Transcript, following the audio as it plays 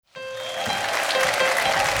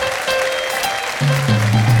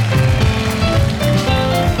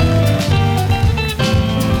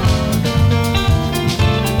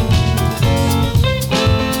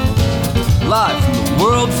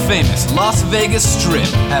Las Vegas Strip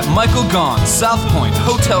at Michael Gaughan's SouthPoint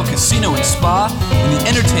Hotel, Casino, and Spa in the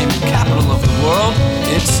entertainment capital of the world.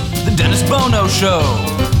 It's the Dennis Bono Show,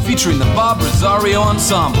 featuring the Bob Rosario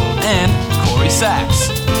Ensemble and Corey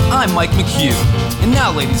Sachs. I'm Mike McKim. And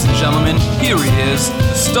now, ladies and gentlemen, here he is,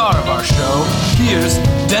 the star of our show. Here's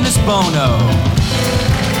Dennis Bono.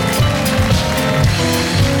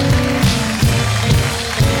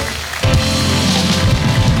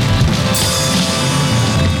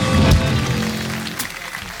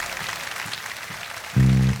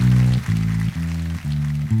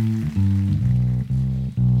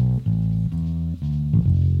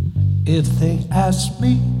 If they asked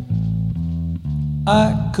me,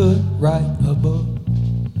 I could write a book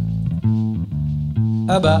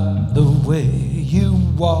about the way you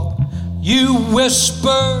walk, you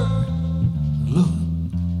whisper, look.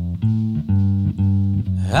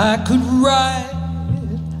 I could write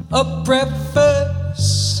a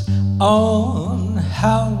preface on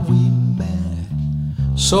how we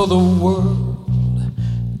met, so the world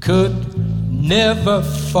could never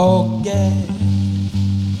forget.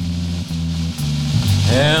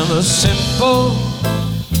 And the simple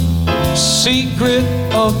secret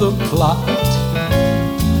of the plot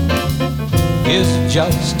is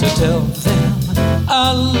just to tell them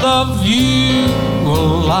I love you a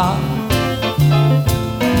lot.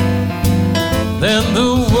 Then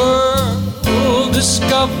the world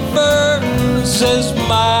discovers as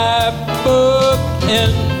my book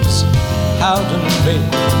ends how to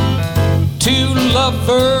make two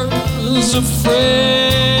lovers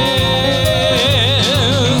afraid.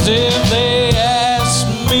 If they ask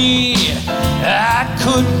me, I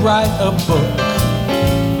could write a book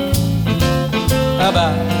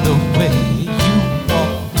about the way you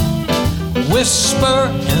walk, whisper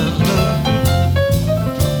and look.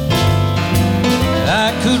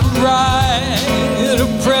 I could write a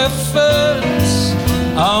preface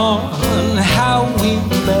on how we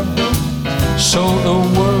met, so the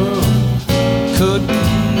world could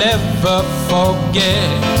never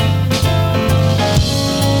forget.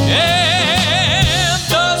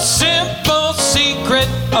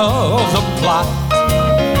 Of the plot,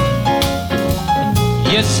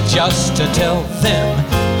 it's just to tell them,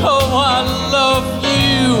 oh, I love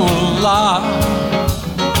you a lot.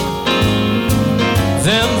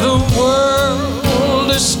 Then the world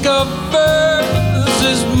discovers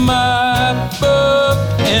as my book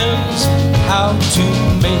ends how to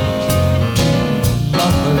make two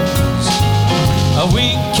lovers.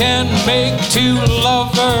 We can make two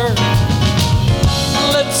lovers.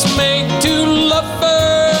 Let's make two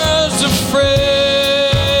lovers afraid.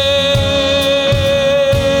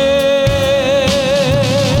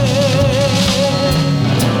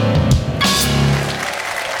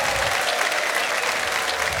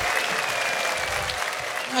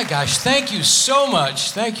 My gosh, thank you so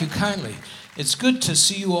much. Thank you kindly. It's good to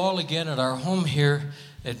see you all again at our home here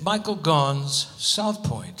at Michael Gaughan's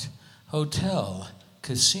SouthPoint Hotel,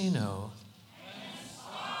 Casino.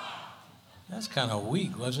 That's kind of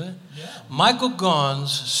weak, wasn't it? Yeah. Michael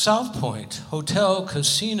Gaughan's SouthPoint Hotel,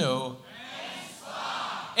 Casino,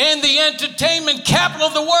 and the entertainment capital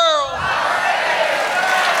of the world.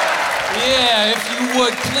 Yeah, if you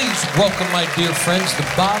would, please welcome my dear friends, the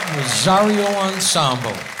Bob Rosario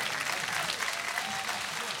Ensemble.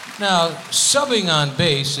 Now, subbing on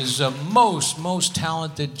bass is a most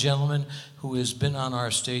talented gentleman who has been on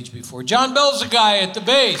our stage before. John Bell's the guy at the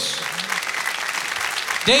bass.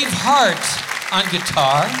 Dave Hart on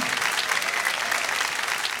guitar.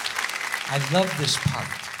 I love this part.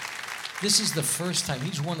 This is the first time.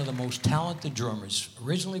 He's one of the most talented drummers,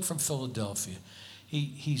 originally from Philadelphia.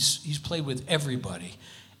 He's played with everybody,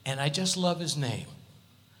 and I just love his name.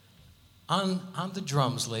 On the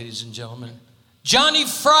drums, ladies and gentlemen, Johnny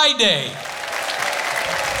Friday.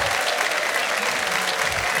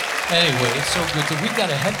 Anyway, it's so good. We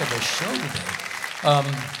got a heck of a show today.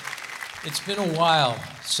 It's been a while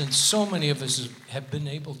since so many of us have been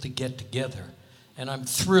able to get together, and I'm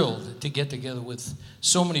thrilled to get together with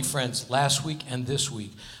so many friends last week and this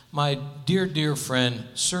week. My dear friend,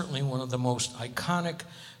 certainly one of the most iconic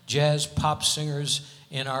jazz pop singers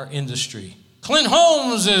in our industry, Clint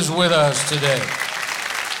Holmes, is with us today.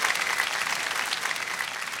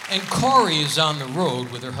 And Corey is on the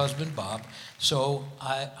road with her husband, Bob, so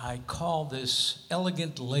I call this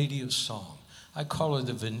elegant lady of song, I call her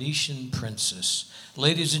the Venetian princess.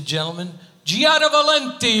 Ladies and gentlemen, Giada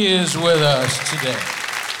Valenti is with us today.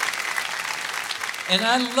 And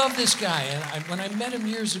I love this guy. And when I met him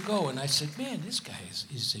years ago, and I said, man, this guy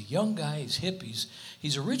is a young guy. He's hip.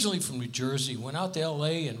 He's originally from New Jersey. Went out to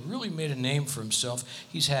L.A. and really made a name for himself.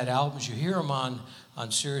 He's had albums. You hear him on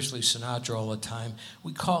Seriously Sinatra all the time.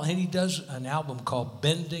 And he does an album called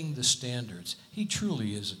Bending the Standards. He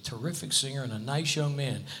truly is a terrific singer and a nice young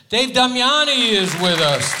man. Dave Damiani is with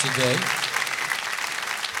us today.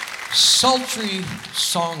 Sultry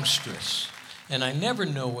songstress. And I never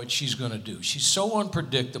know what she's going to do. She's so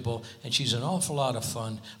unpredictable, and she's an awful lot of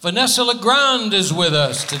fun. Vanessa LeGrand is with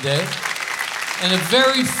us today. And a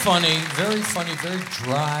very funny, very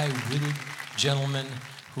dry-witted gentleman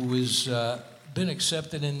who has been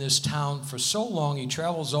accepted in this town for so long. He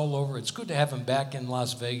travels all over. It's good to have him back in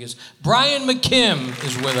Las Vegas. Brian McKim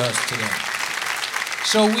is with us today.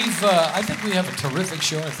 So I think we have a terrific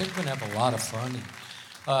show. I think we're going to have a lot of fun.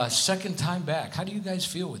 Second time back. How do you guys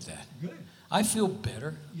feel with that? Good. I feel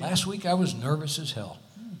better. Yeah. Last week I was nervous as hell.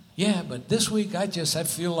 Yeah, but this week I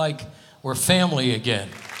feel like we're family again.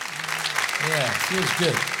 Yeah, it feels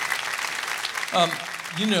good.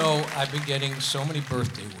 I've been getting so many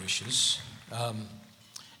birthday wishes,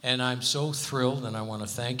 and I'm so thrilled, and I want to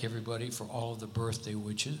thank everybody for all of the birthday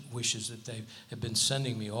wishes that they have been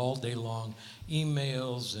sending me all day long,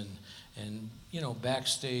 emails and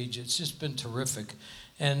backstage. It's just been terrific.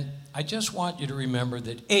 And I just want you to remember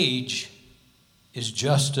that age is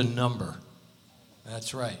just a number.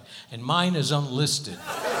 That's right. And mine is unlisted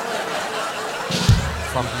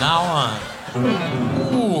from now on.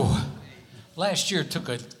 Ooh. Last year took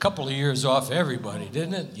a couple of years off everybody,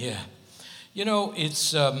 didn't it? Yeah. It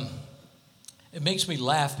makes me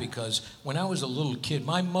laugh because when I was a little kid,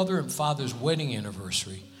 my mother and father's wedding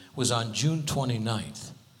anniversary was on June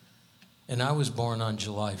 29th, and I was born on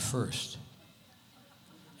July 1st.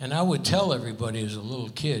 And I would tell everybody as a little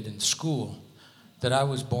kid in school that I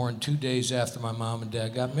was born 2 days after my mom and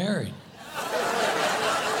dad got married.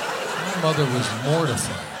 My mother was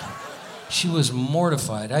mortified. She was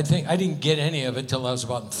mortified. I think I didn't get any of it till I was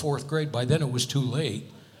about in 4th grade. By then it was too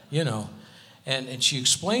late, And she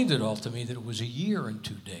explained it all to me that it was a year and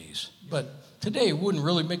 2 days. But today it wouldn't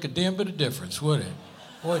really make a damn bit of difference, would it?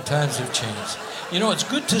 Boy, times have changed. It's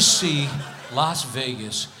good to see Las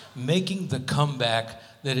Vegas making the comeback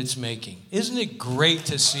that it's making. Isn't it great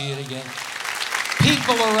to see it again?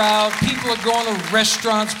 People are out, people are going to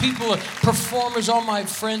restaurants, performers, all my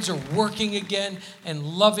friends are working again and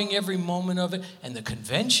loving every moment of it. And the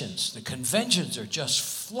conventions are just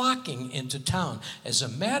flocking into town. As a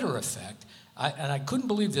matter of fact, I couldn't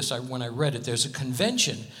believe this when I read it, there's a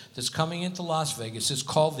convention that's coming into Las Vegas. It's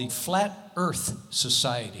called the Flat Earth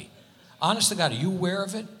Society. Honest to God, are you aware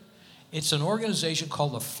of it? It's an organization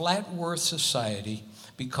called the Flat Earth Society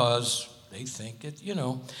because they think it,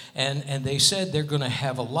 and they said they're going to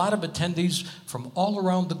have a lot of attendees from all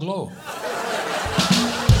around the globe.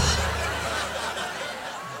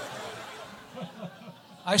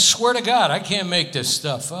 I swear to God, I can't make this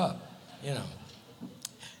stuff up,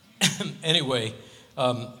 Anyway,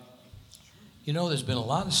 there's been a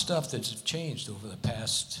lot of stuff that's changed over the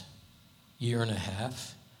past year and a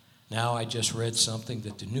half. Now I just read something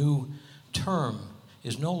that the new term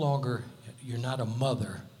is no longer, you're not a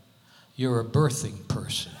mother, you're a birthing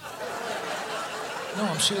person. No,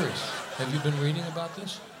 I'm serious. Have you been reading about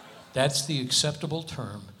this? That's the acceptable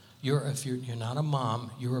term. If you're not a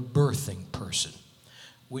mom, you're a birthing person,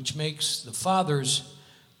 which makes the fathers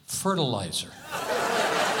fertilizer.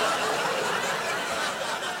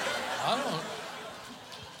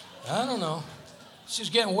 I don't know. It's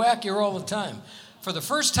just getting wackier all the time. For the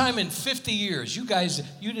first time in 50 years, you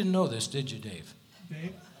didn't know this, did you, Dave?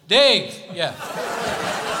 Dave, yeah.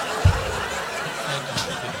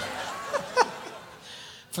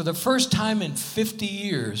 For the first time in 50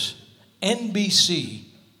 years, NBC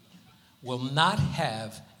will not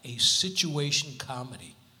have a situation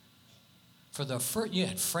comedy. You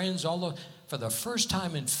had Friends all over. For the first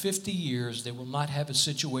time in 50 years, they will not have a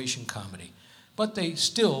situation comedy. But they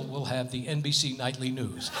still will have the NBC Nightly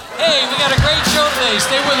News. Hey, we got a great show today.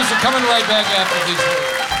 Stay with us. We're coming right back after these words.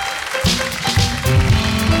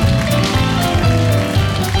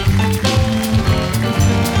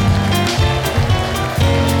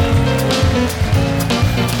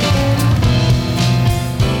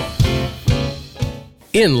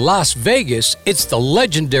 In Las Vegas, it's the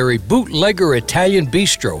legendary Bootlegger Italian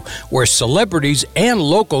Bistro, where celebrities and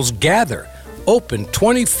locals gather. Open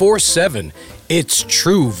 24/7. It's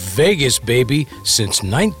true Vegas, baby, since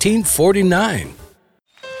 1949.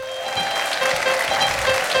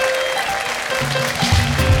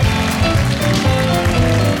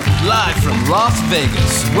 Live from Las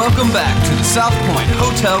Vegas. Welcome back to the SouthPoint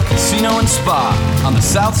Hotel, Casino, and Spa on the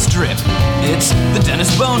South Strip. It's the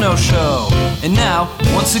Dennis Bono Show. And now,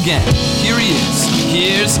 once again, here he is.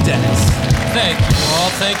 Here's Dennis. Thank you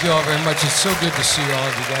all. Thank you all very much. It's so good to see all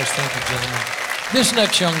of you guys. Thank you, gentlemen. This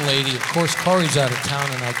next young lady, of course, Corey's out of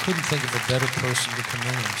town, and I couldn't think of a better person to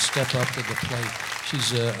come in and step up to the plate.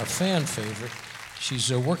 She's a fan favorite.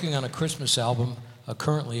 She's working on a Christmas album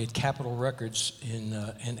currently at Capitol Records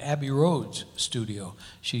in Abbey Road's studio.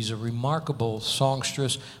 She's a remarkable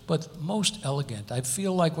songstress, but most elegant. I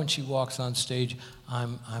feel like when she walks on stage,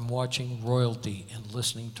 I'm watching royalty and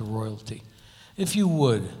listening to royalty. If you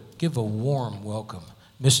would, give a warm welcome,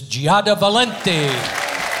 Miss Giada Valenti.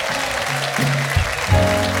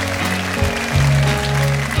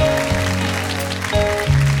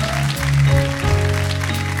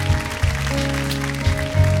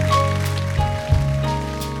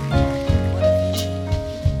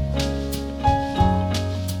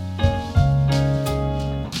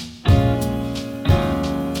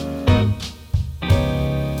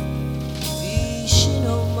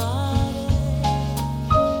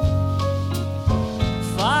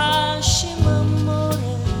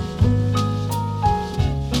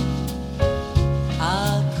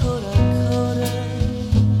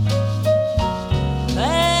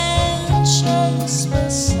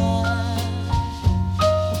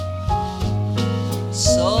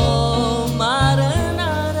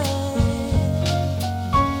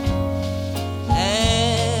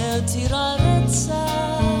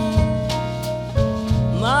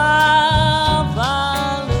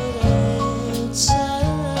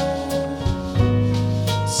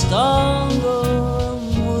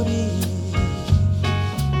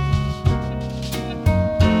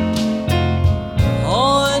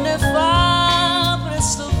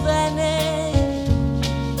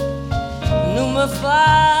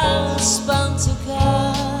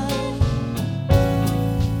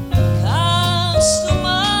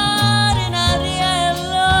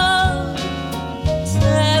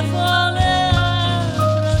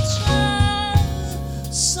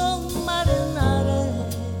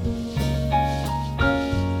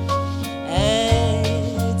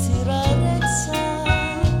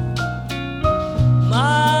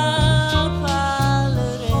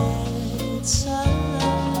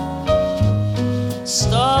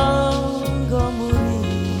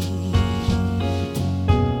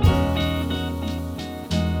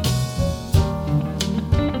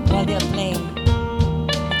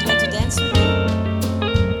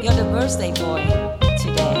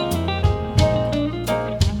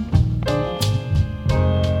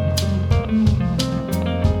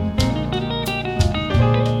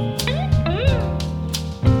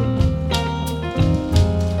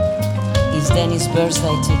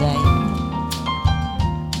 Birthday today.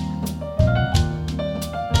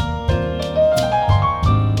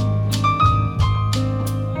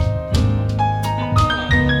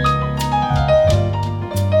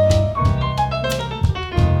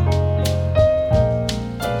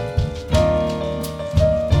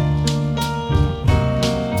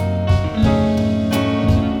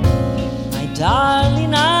 My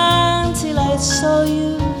darling, until I saw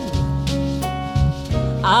you,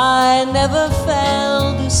 I never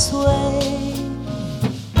felt this way,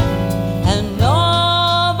 and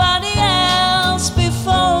nobody else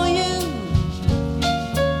before you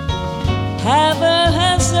ever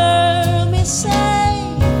has heard me say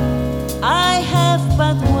I have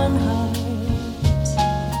but one heart.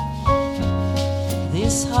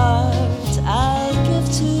 This heart I give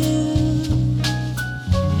to you.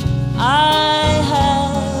 I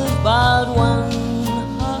have but one.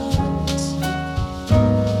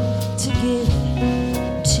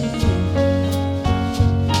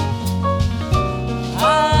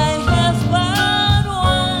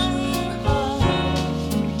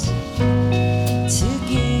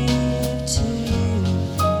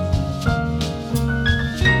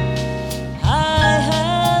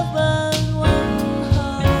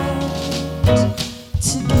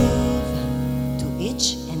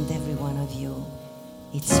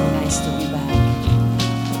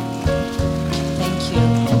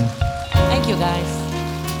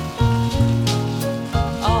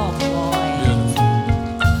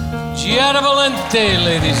 Giada Valenti,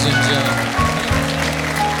 ladies and gentlemen.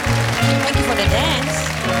 Thank you for the dance.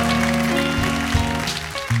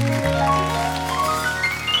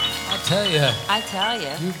 I tell you.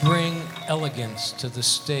 You bring elegance to the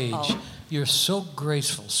stage. Oh. You're so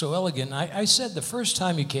graceful, so elegant. I said the first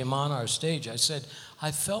time you came on our stage, I said,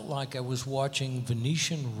 I felt like I was watching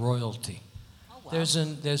Venetian royalty. Oh, wow. There's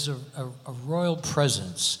a royal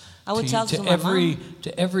presence I would tell to my mom.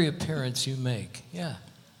 To every appearance you make. Yeah.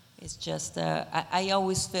 It's just, I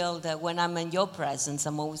always feel that when I'm in your presence,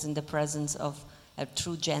 I'm always in the presence of a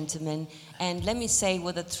true gentleman. And let me say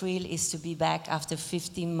what a thrill is to be back after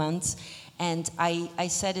 15 months. And I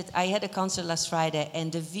said it, I had a concert last Friday,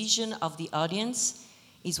 and the vision of the audience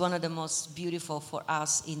is one of the most beautiful for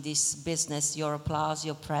us in this business. Your applause,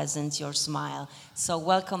 your presence, your smile. So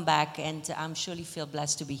welcome back, and I'm surely feel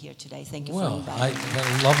blessed to be here today. Thank you for inviting me. Well,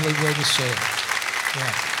 a lovely way to say it.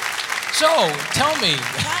 Yeah. So, tell me.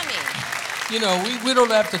 You know, we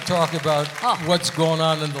don't have to talk about what's going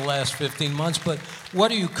on in the last 15 months, but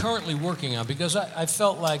what are you currently working on? Because I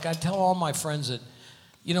felt like I tell all my friends that,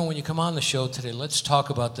 you know, when you come on the show today, let's talk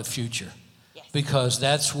about the future. Yes. Because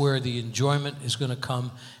that's where the enjoyment is going to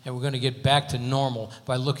come, and we're going to get back to normal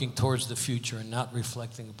by looking towards the future and not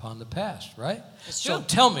reflecting upon the past, right? It's true. So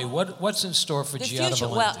tell me, what's in store for Giada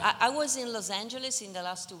Valenti? Well, I was in Los Angeles in the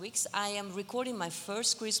last 2 weeks. I am recording my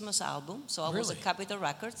first Christmas album. So I was at Capitol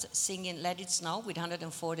Records singing Let It Snow with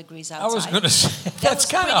 104 degrees outside. I was going to say, that's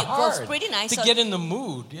kind of hard. It was pretty nice. To get in the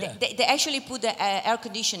mood, yeah. They actually put the air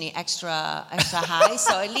conditioning extra high,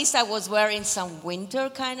 so at least I was wearing some winter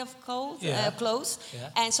kind of clothes. Yeah.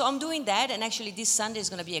 And so I'm doing that, and actually this Sunday is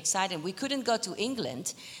going to be exciting. We couldn't go to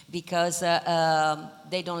England because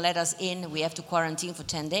they don't let us in. We have to quarantine for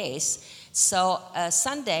 10 days. So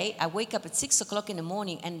Sunday, I wake up at 6 o'clock in the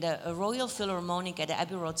morning, and the Royal Philharmonic at the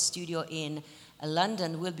Abbey Road studio in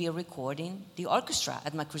London will be recording the orchestra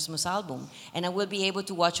at my Christmas album, and I will be able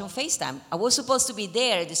to watch on FaceTime. I was supposed to be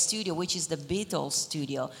there at the studio, which is the Beatles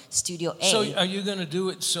studio, Studio A. So are you going to do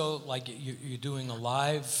it so like you're doing a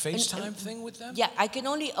live FaceTime thing with them? Yeah, I can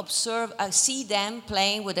only observe, see them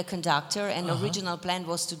playing with the conductor, and the original plan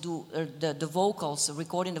was to do the vocals,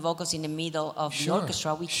 recording the vocals in the middle of the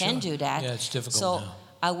orchestra. We can do that. Yeah, it's difficult now.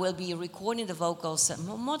 I will be recording the vocals,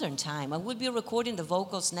 modern time. I will be recording the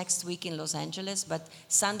vocals next week in Los Angeles, but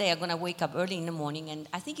Sunday I'm going to wake up early in the morning, and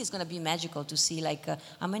I think it's going to be magical to see, like,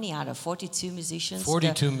 how many are there? 42 musicians?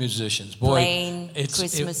 42 musicians. Boy, playing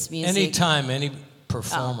Christmas music. Anytime any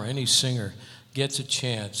performer, any singer gets a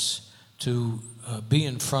chance to be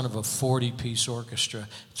in front of a 40-piece orchestra.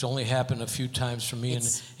 It's only happened a few times for me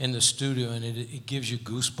in the studio, and it gives you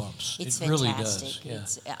goosebumps. It's it really does. Yeah.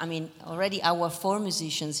 I mean, already our 4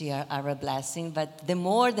 musicians here are a blessing, but the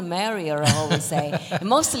more the merrier, I always say. And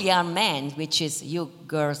mostly our men, which is you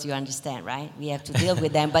girls, you understand, right? We have to deal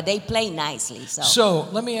with them, but they play nicely. So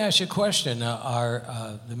let me ask you a question.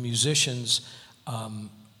 Are the musicians, are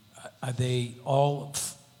they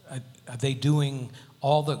doing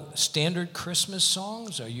all the standard Christmas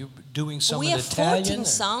songs? Are you doing some in Italian? We have 14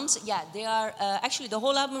 songs. Yeah, they are, actually the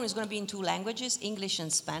whole album is going to be in 2 languages, English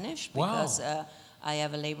and Spanish, because I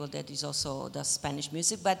have a label that is also does Spanish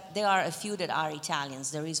music, but there are a few that are Italians.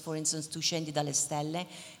 There is, for instance, Tu scendi dalle stelle.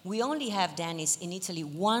 We only have, Dennis, in Italy,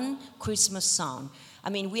 1 Christmas song. I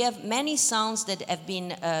mean, we have many songs that have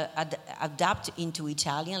been adapted into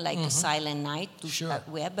Italian, like Silent Night,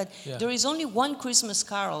 but there is only 1 Christmas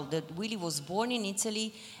carol that really was born in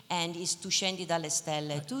Italy, and is Tu scendi dalle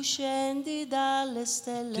stelle. Tu scendi dalle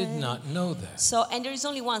stelle. Did not know that. So, and there is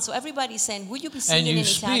only 1. So everybody's saying, would you be singing in And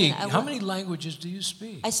Italian? you speak, how many languages do you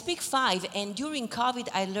speak? I speak 5, and during COVID,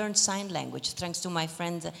 I learned sign language, thanks to my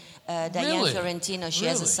friend Diane Fiorentino. She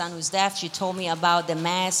has a son who's deaf. She told me about the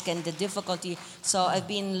mask and the difficulty. So I've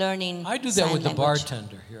been learning I do that with the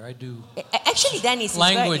bartender here. I do. Actually, Dennis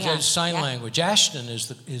language, sign language. Ashton is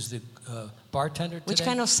the bartender today. Which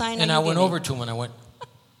kind of sign And are you I went giving? over to him and I went,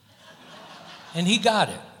 and he got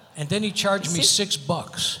it. And then he charged me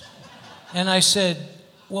 $6. And I said,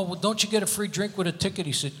 well, don't you get a free drink with a ticket?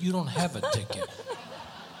 He said, you don't have a ticket.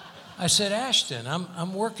 I said, Ashton,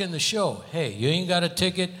 I'm working the show. Hey, you ain't got a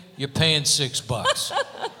ticket, you're paying $6.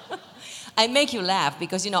 I make you laugh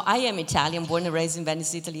because, you know, I am Italian, born and raised in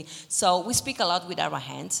Venice, Italy. So we speak a lot with our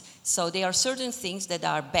hands. So there are certain things that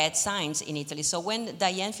are bad signs in Italy. So when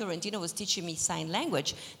Diane Fiorentino was teaching me sign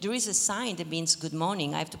language, there is a sign that means good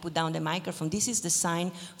morning. I have to put down the microphone. This is the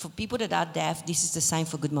sign for people that are deaf. This is the sign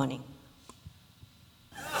for good morning.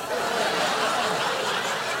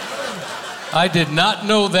 I did not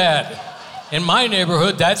know that. In my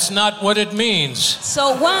neighborhood, that's not what it means.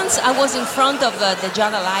 So once I was in front of the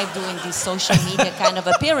Giada Live doing this social media kind of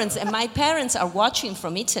appearance, and my parents are watching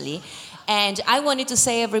from Italy, and I wanted to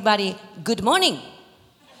say everybody, good morning.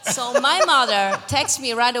 So my mother texted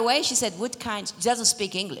me right away. She said, what kind? She doesn't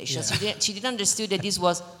speak English. Yeah. So she didn't understand that this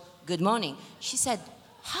was good morning. She said,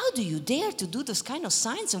 how do you dare to do those kind of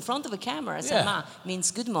signs in front of a camera? I said, Ma,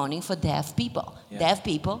 means good morning for deaf people. Yeah. Deaf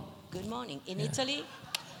people, good morning. In Italy,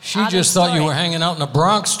 She just thought you were hanging out in the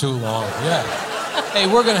Bronx too long. Yeah. Hey,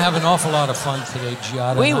 we're going to have an awful lot of fun today,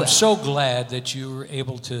 Giada. We will. I'm so glad that you were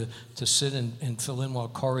able to sit and fill in while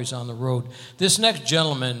Corey's on the road. This next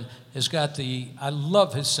gentleman has got I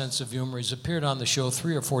love his sense of humor. He's appeared on the show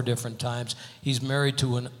 3 or 4 different times. He's married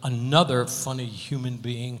to another funny human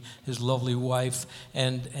being, his lovely wife.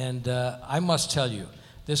 And I must tell you,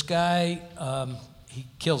 this guy, he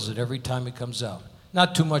kills it every time he comes out.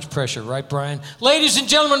 Not too much pressure, right, Brian? Ladies and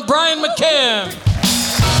gentlemen, Brian McKim.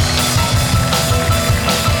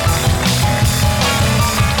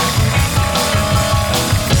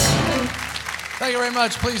 Thank you very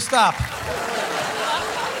much. Please stop.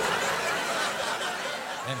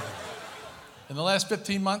 Anyway, in the last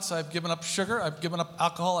 15 months, I've given up sugar, I've given up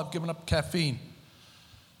alcohol, I've given up caffeine.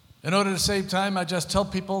 In order to save time, I just tell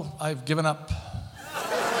people I've given up.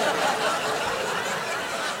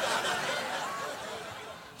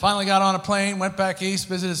 Finally got on a plane, went back east,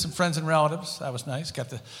 visited some friends and relatives. That was nice. Got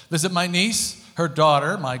to visit my niece. Her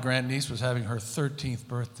daughter, my grandniece, was having her 13th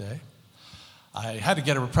birthday. I had to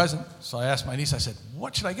get her a present, so I asked my niece, I said,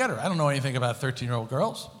 what should I get her? I don't know anything about 13-year-old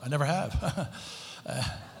girls. I never have.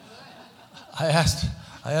 I asked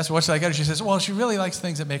her, what should I get her? She says, well, she really likes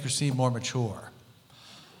things that make her seem more mature.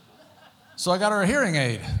 So I got her a hearing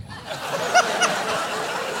aid.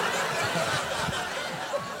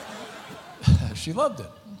 She loved it.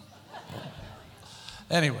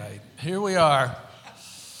 Anyway, here we are.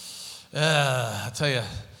 I tell you,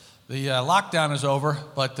 the lockdown is over,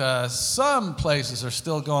 but some places are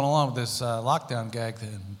still going along with this lockdown gag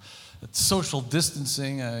thing. It's social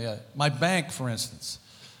distancing. My bank, for instance,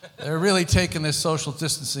 they're really taking this social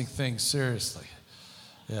distancing thing seriously.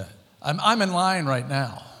 Yeah, I'm in line right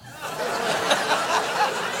now.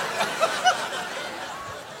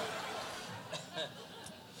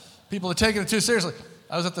 People are taking it too seriously.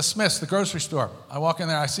 I was at the Smith's, the grocery store. I walk in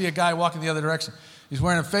there, I see a guy walking the other direction. He's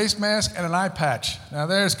wearing a face mask and an eye patch. Now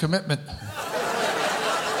there's commitment.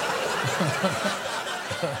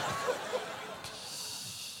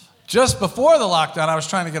 Just before the lockdown, I was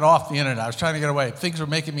trying to get off the internet. I was trying to get away. Things were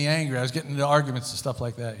making me angry. I was getting into arguments and stuff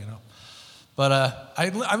like that, you know. But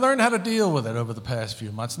I learned how to deal with it over the past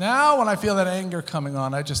few months. Now, when I feel that anger coming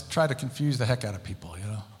on, I just try to confuse the heck out of people, you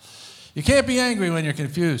know. You can't be angry when you're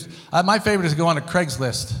confused. My favorite is to go on to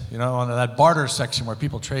Craigslist, you know, on that barter section where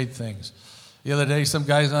people trade things. The other day, some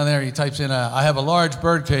guy's on there, he types in, I have a large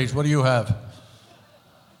bird cage, what do you have?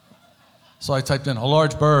 So I typed in, a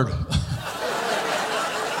large bird.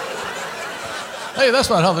 Hey, that's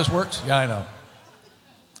not how this works. Yeah, I know.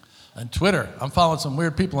 And Twitter, I'm following some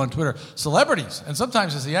weird people on Twitter. Celebrities, and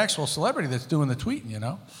sometimes it's the actual celebrity that's doing the tweeting, you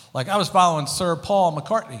know. Like I was following Sir Paul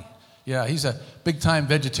McCartney. Yeah, he's a big-time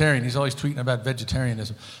vegetarian. He's always tweeting about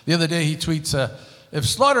vegetarianism. The other day he tweets, if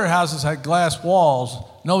slaughterhouses had glass walls,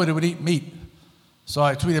 nobody would eat meat. So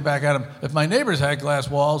I tweeted back at him, if my neighbors had glass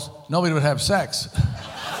walls, nobody would have sex.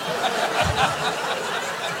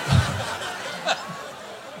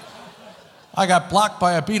 I got blocked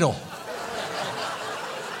by a beetle.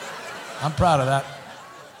 I'm proud of that.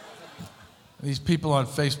 These people on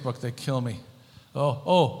Facebook, they kill me.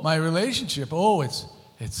 Oh, my relationship,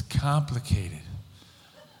 it's complicated.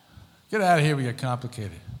 Get out of here with your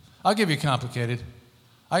complicated. I'll give you complicated.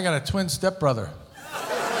 I got a twin stepbrother.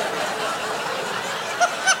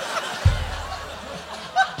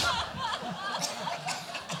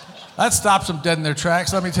 That stops them dead in their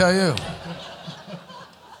tracks, let me tell you.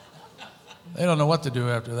 They don't know what to do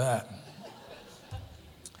after that.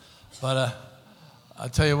 But I'll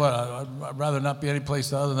tell you what, I'd rather not be any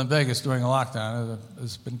place other than Vegas during a lockdown.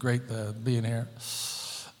 It's been great being here.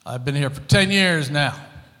 I've been here for 10 years now.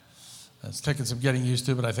 It's taken some getting used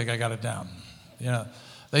to, but I think I got it down. You know,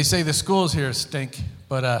 they say the schools here stink,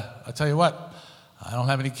 but I'll tell you what, I don't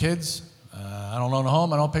have any kids. I don't own a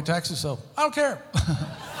home. I don't pay taxes, so I don't care.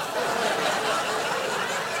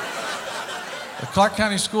 The Clark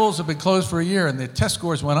County schools have been closed for a year, and the test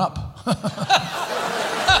scores went up.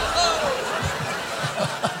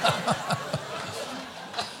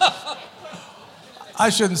 I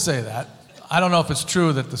shouldn't say that. I don't know if it's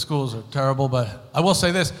true that the schools are terrible, but I will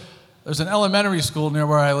say this. There's an elementary school near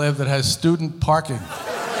where I live that has student parking.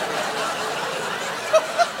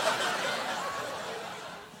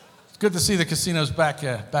 It's good to see the casinos back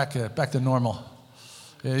to normal.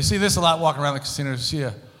 Yeah, you see this a lot walking around the casinos.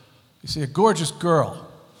 You see a gorgeous girl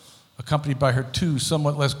accompanied by her 2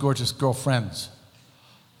 somewhat less gorgeous girlfriends.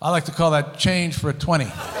 I like to call that change for a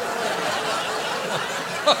 20.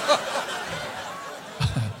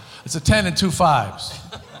 It's a 10 and 2 5s.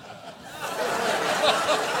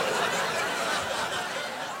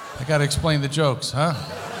 I got to explain the jokes, huh?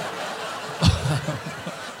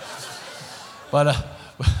 But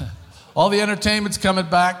all the entertainment's coming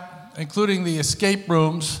back, including the escape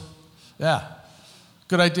rooms. Yeah,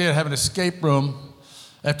 good idea to have an escape room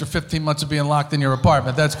after 15 months of being locked in your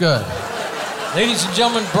apartment. That's good. Ladies and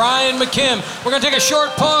gentlemen, Brian McKim. We're going to take a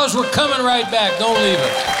short pause. We're coming right back. Don't leave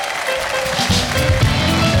it.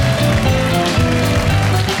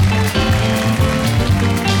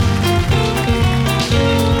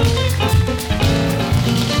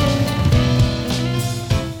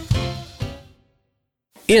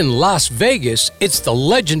 In Las Vegas, it's the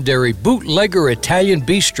legendary Bootlegger Italian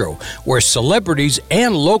Bistro, where celebrities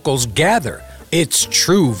and locals gather. It's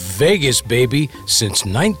true Vegas, baby, since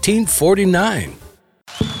 1949.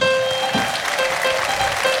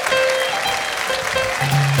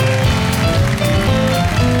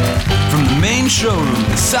 From the main showroom,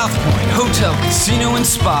 the SouthPoint Hotel, Casino, and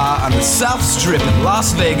Spa on the South Strip in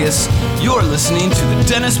Las Vegas, you're listening to The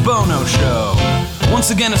Dennis Bono Show. Once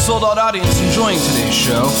again, a sold-out audience enjoying today's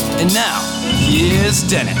show. And now, here's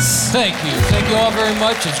Dennis. Thank you. Thank you all very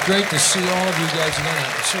much. It's great to see all of you guys again.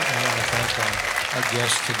 I certainly want to thank our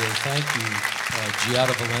guests today. Thank you,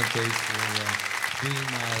 Giada Valenti, for being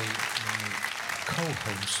my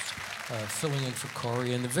co-host, filling in for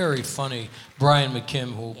Corey, and the very funny Brian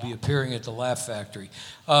McKim, who will be appearing at the Laugh Factory.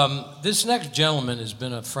 This next gentleman has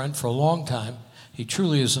been a friend for a long time. He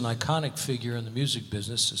truly is an iconic figure in the music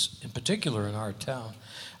business, in particular in our town.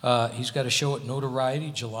 He's got a show at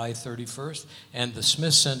Notoriety, July 31st, and the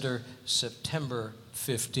Smith Center, September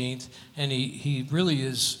 15th. And he really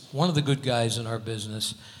is one of the good guys in our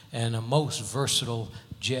business and a most versatile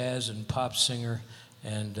jazz and pop singer,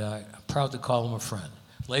 and I'm proud to call him a friend.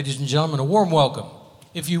 Ladies and gentlemen, a warm welcome,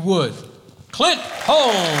 if you would, Clint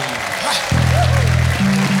Holmes.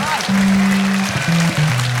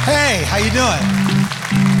 Hey, how you doing?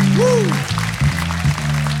 Woo!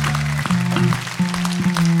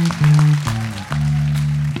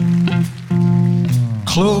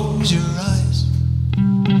 Close your eyes.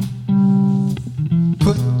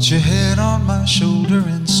 Put your head on my shoulder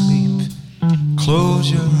and sleep. Close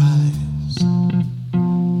your eyes.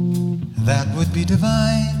 That would be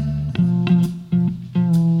divine.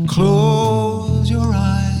 Close your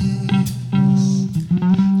eyes.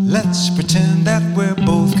 Let's pretend that we're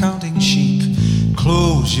both counting sheep.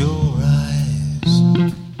 Close your eyes,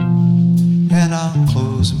 and I'll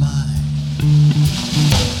close mine.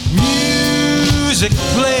 Music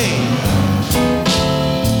play,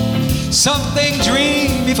 something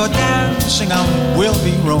dreamy for dancing. I will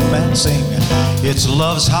be romancing. It's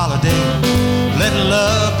love's holiday. Let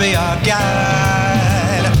love be our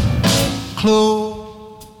guide.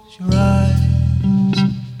 Close your eyes,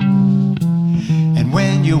 and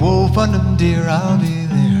when you open them, dear, I'll be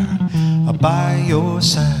there by your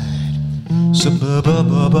side. So,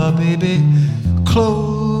 baby,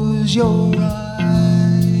 close your eyes.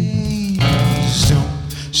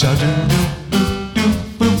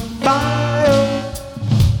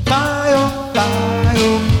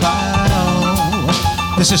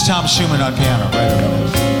 This is Tom Schumann on piano, right over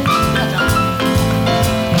there.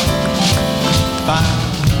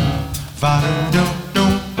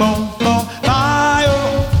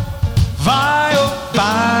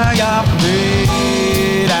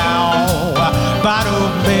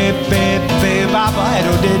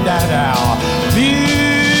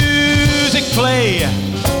 Music play,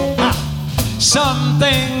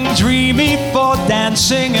 something dreamy for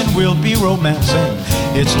dancing, and we'll be romancing.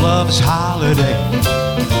 It's love's holiday.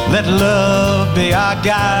 Let love be our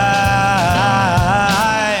guide.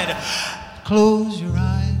 Close your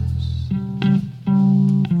eyes,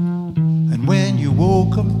 and when you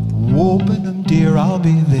open them, dear, I'll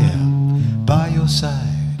be there by your side.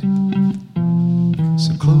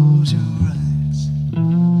 So close your eyes.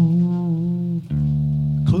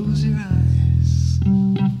 Close your eyes.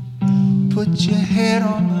 Put your head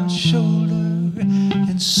on my shoulder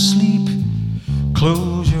and sleep.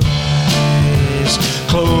 Close your eyes.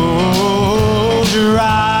 Close your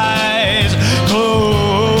eyes.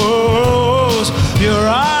 Close your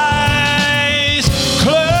eyes.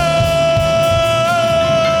 Close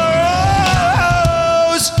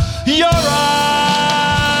your eyes.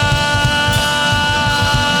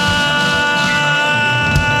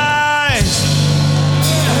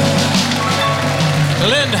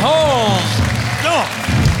 Clint Holmes. No.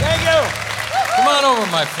 Thank you. Come on over,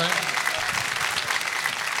 my friend.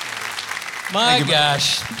 My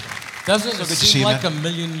gosh, doesn't it seem like a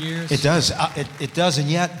million years? It does. It does, and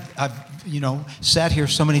yet I've sat here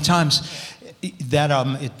so many times that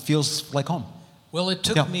it feels like home. Well, it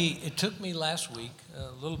took me last week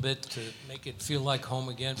a little bit to make it feel like home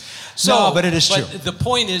again. So, but it is true. The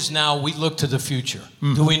point is now we look to the future.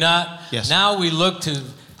 Do we not? Yes. Now we look to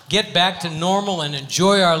get back to normal and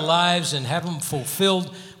enjoy our lives and have them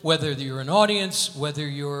fulfilled, whether you're an audience, whether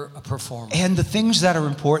you're a performer. And the things that are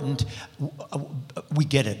important, we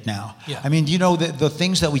get it now. Yeah. I mean, you know, the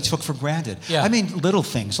things that we took for granted. Yeah. I mean, little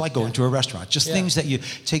things like going to a restaurant, just things that you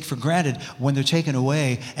take for granted, when they're taken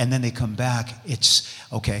away and then they come back, it's,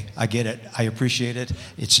 okay, I get it, I appreciate it.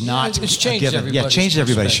 It's not It's changed everybody. Yeah, changed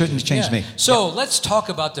everybody. Shouldn't have changed me. So let's talk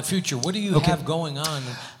about the future. What do you have going on?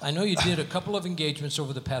 I know you did a couple of engagements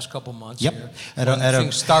over the past couple months here. When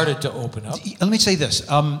things started to open up. Let me say this.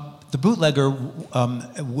 The Bootlegger,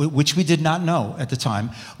 which we did not know at the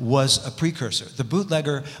time, was a precursor. The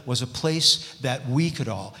Bootlegger was a place that we could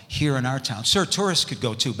all, here in our town, sure, tourists could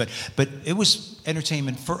go too, but it was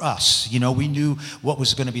entertainment for us. You know, we knew what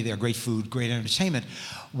was going to be there, great food, great entertainment.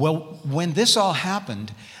 Well, when this all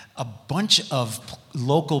happened, a bunch of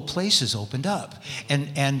local places opened up,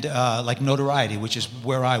 and like Notoriety, which is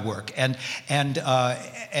where I work, and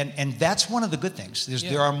that's one of the good things.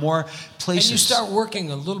 There are more places, and you start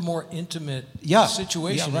working a little more intimate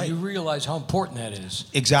situation, and you realize how important that is.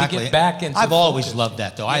 Exactly. To get back into I've always loved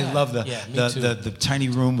that, though. I love the tiny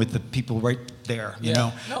room with the people right there. You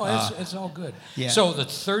know. No, it's all good. Yeah. So the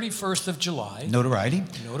 31st of July. Notoriety.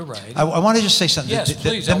 I want to just say something. Yes,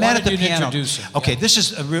 please. The man at the piano. Introduce him. Okay, this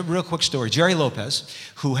is a real quick story. Jerry Lopez,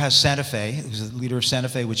 who has Santa Fe, who's the leader of Santa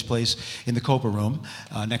Fe, which plays in the Copa Room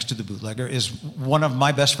next to the Bootlegger, is one of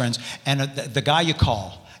my best friends. And the guy you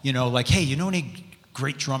call, you know, like, hey, you know any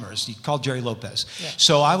great drummers? He called Jerry Lopez. Yeah.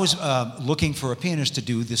 So I was looking for a pianist to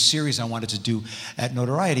do this series I wanted to do at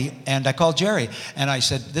Notoriety, and I called Jerry, and I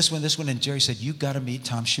said, this one, and Jerry said, you got to meet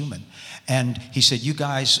Tom Schumann. And he said, you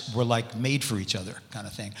guys were like made for each other, kind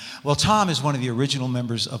of thing. Well, Tom is one of the original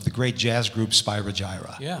members of the great jazz group Spyro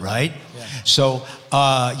Gyra, right? Yeah. So,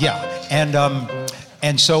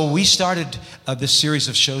 and so we started this series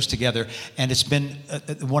of shows together, and it's been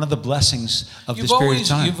one of the blessings of this period of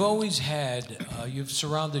time. You've always had, you've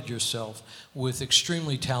surrounded yourself with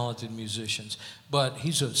extremely talented musicians, but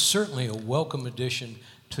he's certainly a welcome addition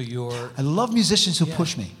to your... I love musicians who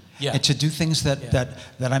push me. Yeah. And to do things that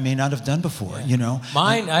I may not have done before, you know.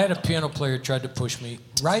 I had a piano player who tried to push me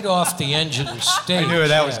right off the edge of the stage. I knew where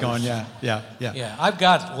that was going, yeah. I've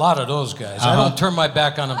got a lot of those guys. I don't turn my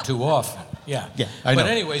back on them too often. Yeah, I know.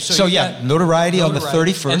 But anyway, Notoriety on the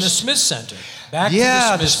 31st. And the Smith Center.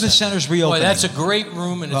 The Smith Center's reopening. Boy, that's a great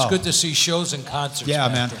room, and it's good to see shows and concerts. Yeah,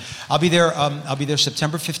 man. There. I'll be there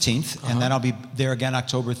September 15th, and then I'll be there again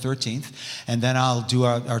October 13th, and then I'll do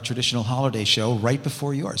our traditional holiday show right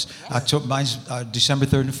before yours. Mine's December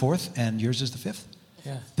 3rd and 4th, and yours is the 5th.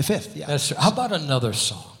 Yeah. The 5th, yeah. How about another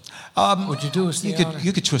song? Would you do us the honor?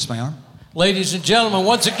 You could twist my arm. Ladies and gentlemen,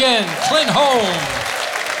 once again, Clint Holmes.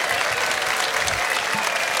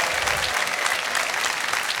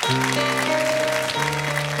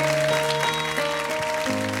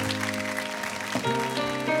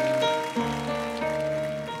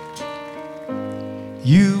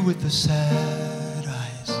 You with the sad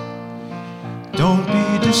eyes, don't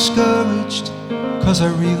be discouraged, 'cause I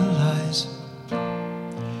realize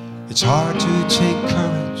it's hard to take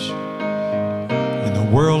courage in a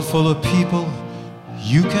world full of people.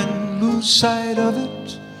 You can lose sight of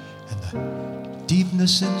it, and the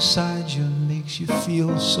deepness inside you makes you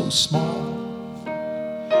feel so small.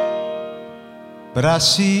 But I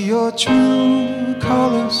see your true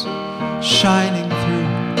colors shining through.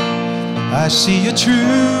 I see your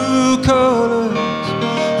true colors,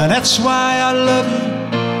 and that's why I love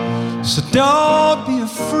you. So don't be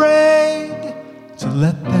afraid to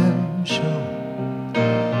let them show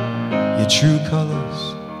your true colors.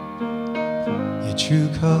 Your true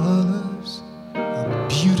colors are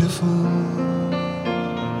beautiful,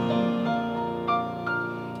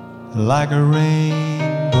 like a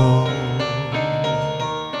rainbow.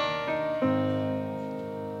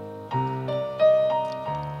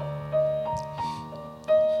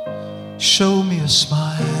 Show me a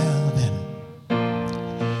smile then,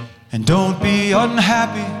 and don't be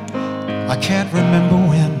unhappy. I can't remember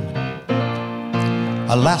when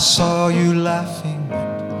I last saw you laughing.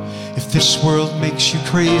 If this world makes you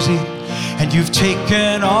crazy and you've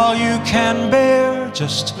taken all you can bear,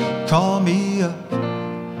 just call me up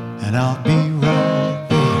and I'll be right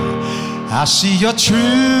there. I see your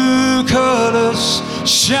true colors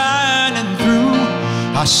shining through.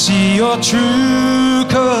 I see your true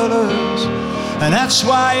colors, and that's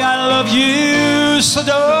why I love you. So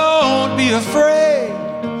don't be afraid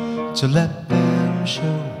to let them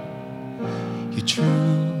show your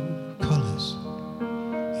true colors.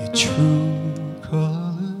 true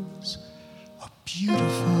colors are beautiful,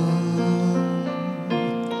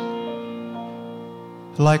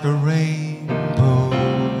 like a rainbow.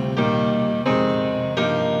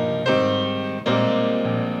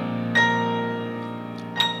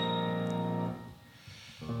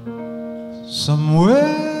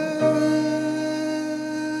 Somewhere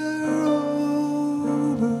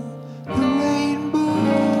over the rainbow,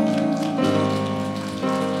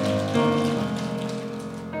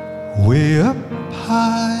 way up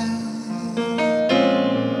high,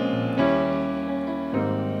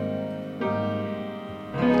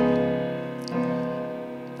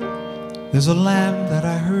 there's a land that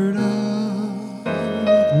I heard of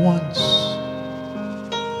once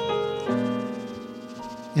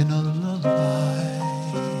in a lullaby.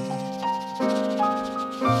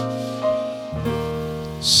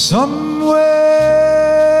 Somewhere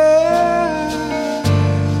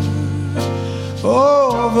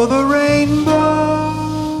over the rainbow,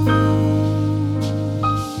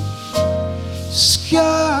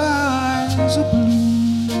 skies are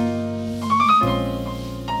blue,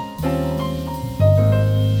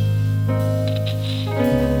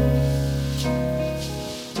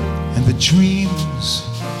 and the dreams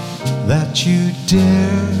that you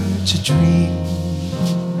dare to dream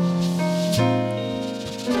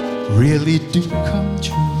really do come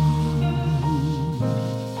true.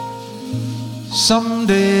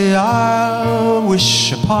 Someday I'll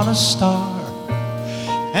wish upon a star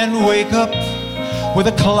and wake up where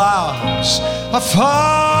the clouds are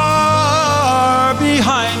far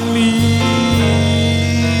behind me,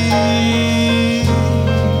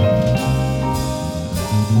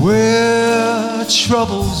 where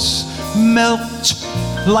troubles melt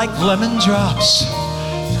like lemon drops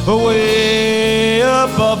away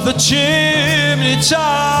above the chimney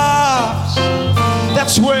tops.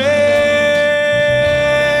 That's where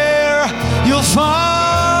you'll find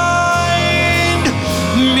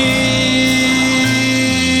me,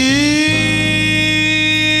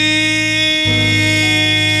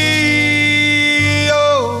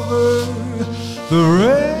 over the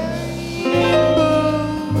rainbow.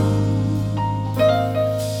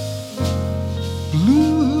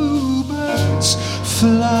 Bluebirds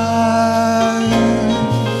fly,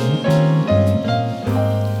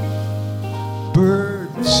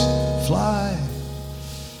 birds fly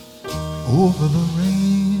over the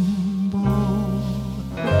rainbow.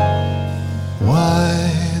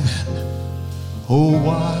 Why then, oh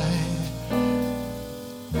why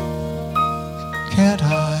can't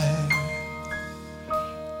I?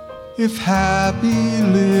 If happy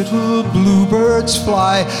little bluebirds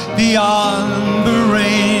fly beyond the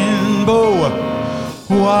rainbow,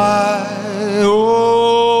 why,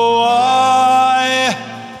 oh, why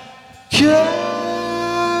can't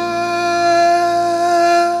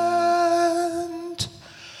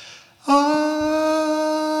I?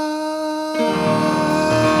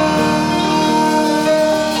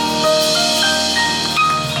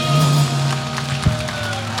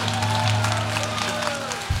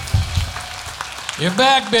 You're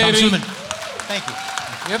back, baby. Thank you.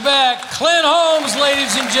 You're back. Clint Holmes,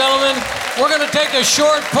 ladies and gentlemen. We're going to take a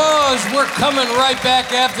short pause. We're coming right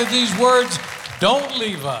back after these words. Don't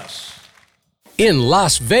leave us. In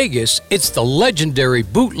Las Vegas, it's the legendary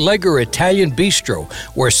Bootlegger Italian Bistro,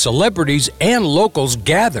 where celebrities and locals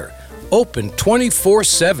gather. Open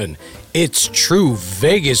 24/7. It's true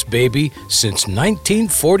Vegas, baby, since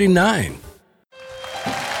 1949.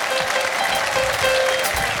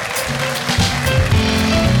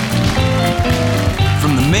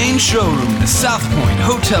 From the main showroom, the SouthPoint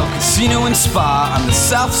Hotel, Casino, and Spa on the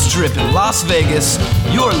South Strip in Las Vegas,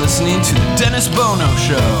 you're listening to The Dennis Bono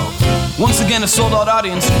Show. Once again, a sold-out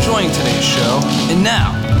audience enjoying today's show. And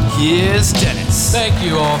now, here's Dennis. Thank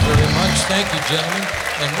you all very much. Thank you, gentlemen.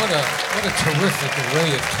 And what a terrific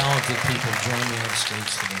array of talented people join me on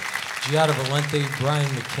stage today. Giada, Valenti,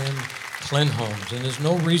 McKim, Clint Holmes. And there's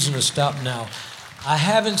no reason to stop now. I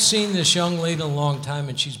haven't seen this young lady in a long time,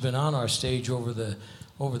 and she's been on our stage over the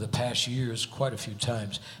past years quite a few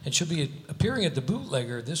times. And she'll be appearing at the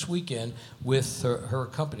Bootlegger this weekend with her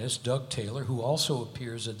accompanist, Doug Taylor, who also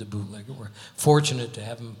appears at the Bootlegger. We're fortunate to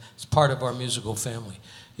have him as part of our musical family.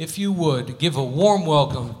 If you would, give a warm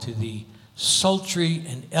welcome to the sultry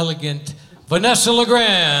and elegant Vanessa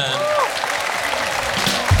LeGrand.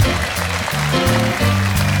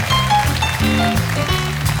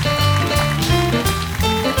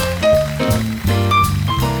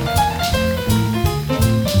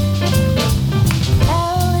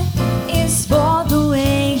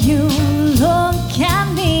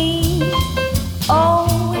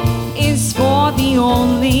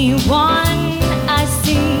 Only one I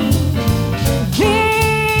see.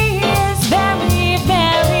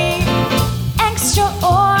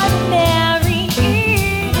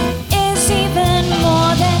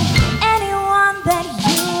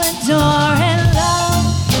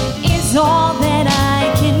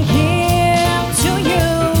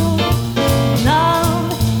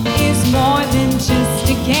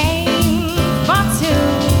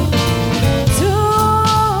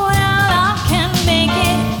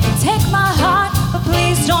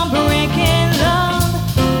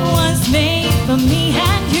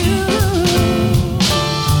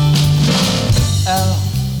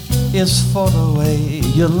 is for the way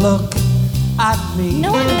you look at me.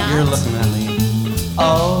 No, I'm not. You're looking at me.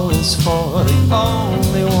 O is for the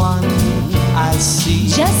only one I see.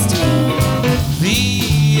 Just me.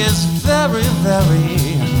 V is very,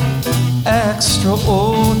 very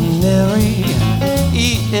extraordinary.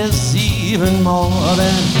 E is even more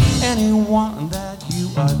than anyone that you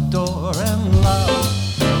adore, and love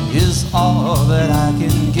is all that I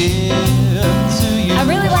can give to you. I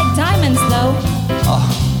really like diamonds, though. Oh,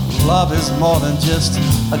 love is more than just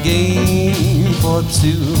a game for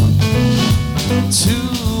two.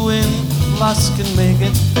 Two in plus can make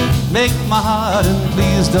my heart, and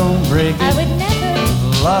please don't break it. I would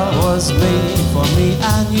never. Love was made for me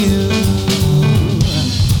and you.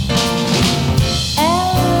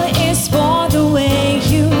 L is for the way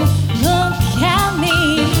you look at me.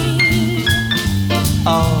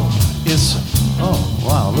 Oh,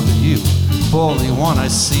 wow, look at you, for the one I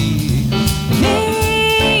see.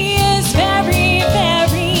 V is very,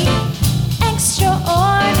 very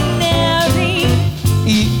extraordinary.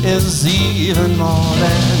 E is even more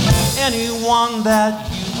than anyone that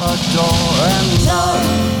you adore, and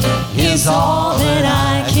love is all that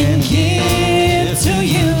I can give to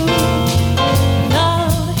you.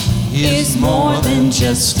 Love is more than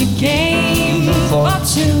just a game for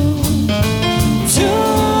two. Two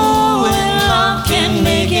in love can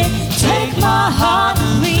make it. Take my heart,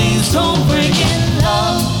 please don't break it.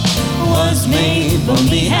 Love was made for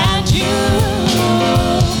me and you.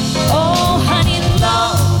 Oh, honey,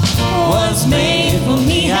 love was made for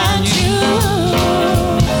me and you.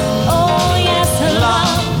 Oh, yes,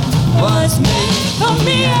 love was made for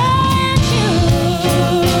me and you.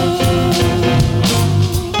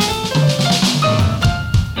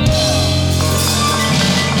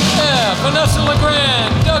 Yeah, Vanessa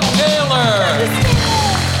LeGrand, Doug Taylor.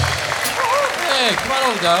 Hey, come on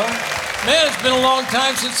over, go. Man, it's been a long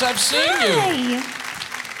time since I've seen you. Hi.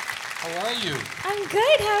 How are you? I'm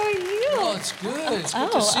good. How are you? Oh, it's good. It's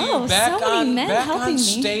good to see you back so many men back helping on me.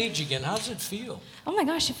 stage again. How's it feel? Oh my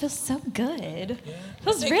gosh, it feels so good. Yeah. It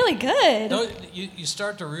feels really good. No, you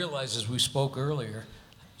start to realize, as we spoke earlier,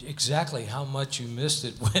 exactly how much you missed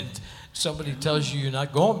it when somebody tells you you're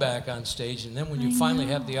not going back on stage, and then when you finally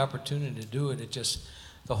have the opportunity to do it,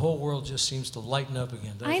 the whole world just seems to lighten up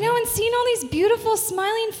again. I know, and seeing all these beautiful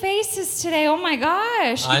smiling faces today. Oh my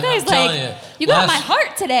gosh, you guys you got my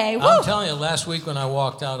heart today. Woo. I'm telling you, last week when I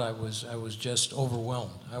walked out, I was just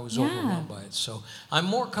overwhelmed. I was overwhelmed by it. So I'm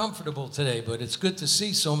more comfortable today, but it's good to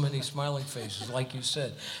see so many smiling faces, like you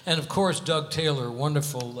said. And of course, Doug Taylor,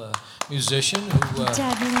 wonderful musician who,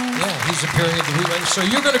 he's appearing at the Bootlegger. So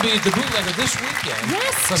you're going to be at the Bootlegger this weekend.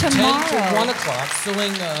 Yes, from tomorrow. 10 to 1 o'clock,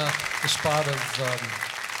 filling the spot of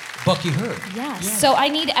Bucky Hurd. Yes. Yeah. So I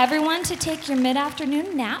need everyone to take your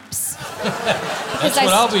mid-afternoon naps. That's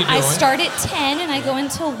what I'll be doing. I start at 10 and I go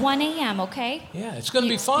until 1 a.m., okay? Yeah, it's going to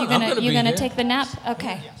be fun. You're going to take the nap?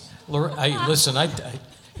 Okay. Listen,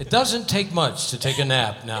 it doesn't take much to take a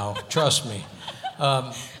nap now. Trust me.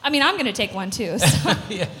 I mean, I'm going to take one too. So.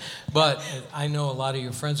 Yeah, but I know a lot of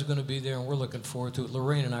your friends are going to be there, and we're looking forward to it.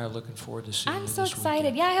 Lorraine and I are looking forward to seeing you. I'm so this excited.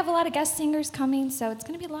 weekend. Yeah, I have a lot of guest singers coming, so it's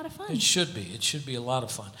going to be a lot of fun. It should be. It should be a lot of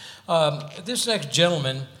fun. This next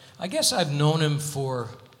gentleman, I guess I've known him for,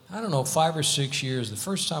 5 or 6 years. The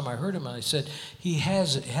first time I heard him, I said he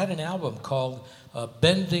had an album called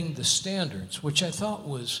Bending the Standards, which I thought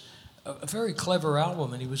was a very clever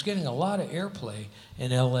album, and he was getting a lot of airplay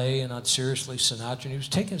in L.A. and on Seriously Sinatra, and he was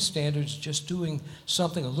taking standards, just doing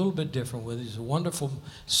something a little bit different with it. He's a wonderful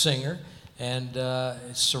singer, and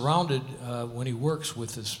it's surrounded when he works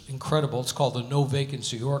with this incredible, it's called the No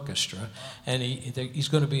Vacancy Orchestra, and he's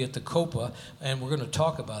going to be at the Copa, and we're going to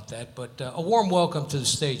talk about that, but a warm welcome to the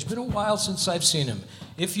stage. Been a while since I've seen him.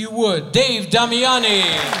 If you would, Dave Damiani.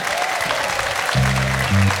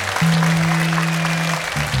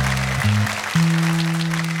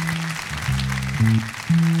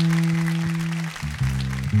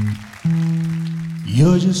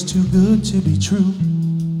 You're just too good to be true.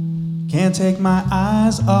 Can't take my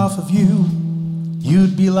eyes off of you.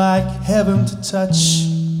 You'd be like heaven to touch.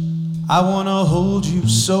 I wanna hold you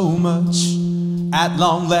so much. At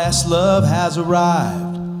long last, love has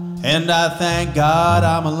arrived, and I thank God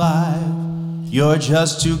I'm alive. You're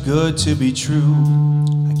just too good to be true.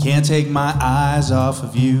 I can't take my eyes off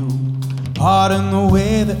of you. Pardon the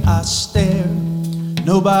way that I stare.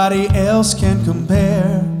 Nobody else can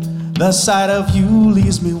compare. The sight of you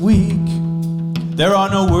leaves me weak. There are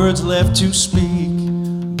no words left to speak.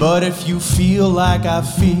 But if you feel like I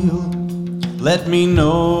feel, let me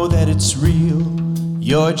know that it's real.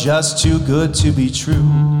 You're just too good to be true.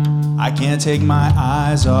 I can't take my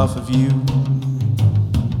eyes off of you.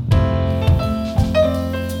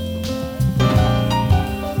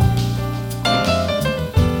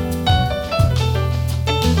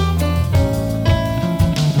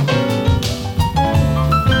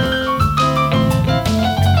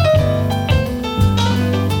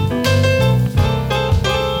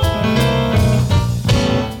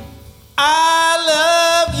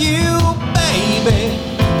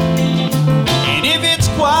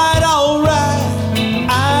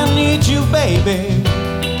 baby,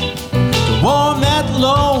 to warm that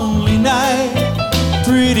lonely night.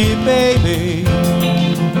 Pretty baby,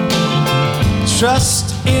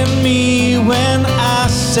 trust in me when I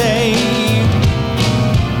say,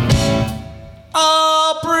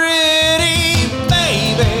 oh, pretty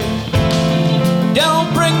baby,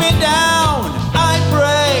 don't bring me down, I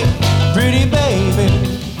pray. Pretty baby,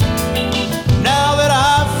 now that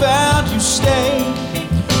I've found you, stay.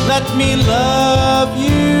 Let me love you.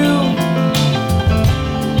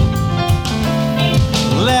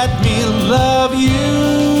 Let me love you.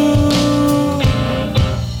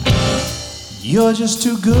 You're just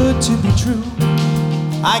too good to be true.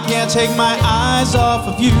 I can't take my eyes off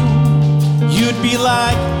of you. You'd be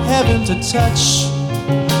like heaven to touch.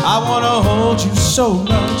 I wanna hold you so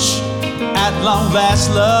much. At long last,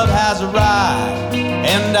 love has arrived,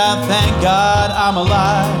 and I thank God I'm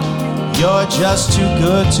alive. You're just too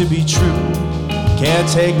good to be true. Can't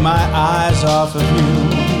take my eyes off of you.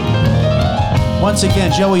 Once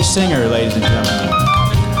again, Joey Singer, ladies and gentlemen.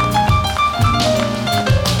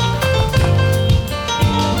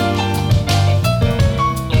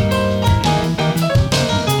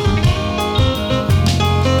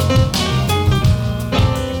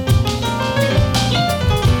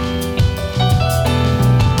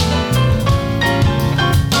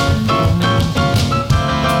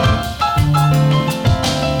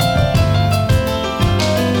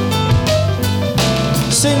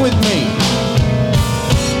 Sing with me.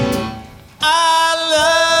 I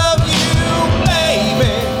love you,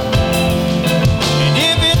 baby. And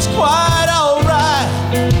if it's quite alright,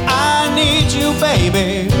 I need you,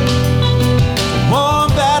 baby. Warm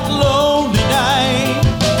that lonely night,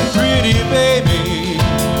 pretty baby.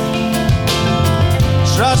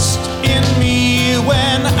 Trust in me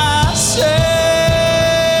when I say,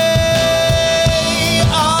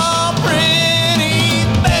 oh, pretty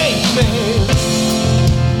baby.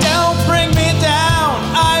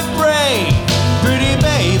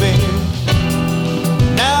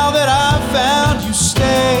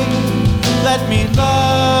 Let me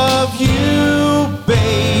love you,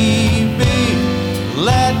 baby.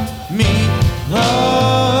 Let me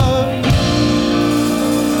love you.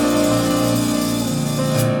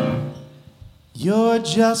 You're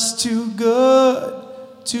just too good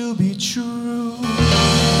to be true.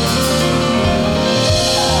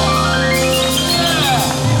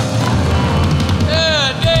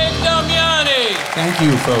 Yeah, Dave Damiani. Thank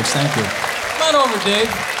you, folks. Thank you. Come on over,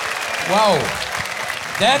 Dave. Wow.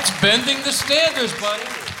 That's bending the standards, buddy.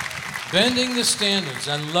 Bending the standards.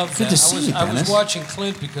 I love that. Good to see you, I was Dennis. watching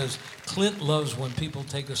Clint because Clint loves when people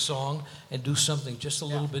take a song and do something just a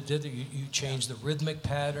little bit different. You change the rhythmic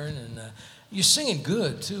pattern, and you're singing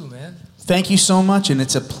good, too, man. Thank you so much, and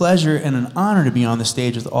it's a pleasure and an honor to be on the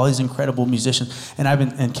stage with all these incredible musicians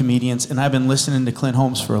and comedians. And I've been listening to Clint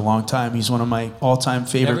Holmes for a long time. He's one of my all-time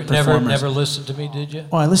favorite performers. Never listened to me, did you?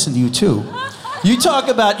 Oh, I listened to you too. You talk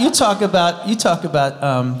about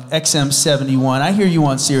XM71. I hear you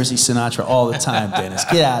on Seriously Sinatra all the time, Dennis.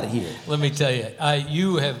 Get out of here. Let me tell you,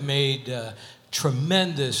 you have made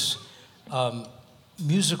tremendous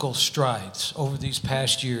musical strides over these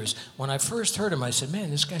past years. When I first heard him, I said, man,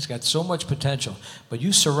 this guy's got so much potential. But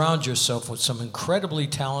you surround yourself with some incredibly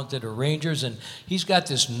talented arrangers, and he's got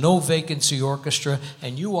this no vacancy orchestra,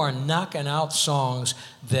 and you are knocking out songs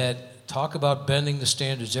that talk about bending the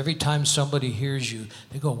standards. Every time somebody hears you,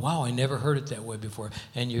 they go, wow, I never heard it that way before.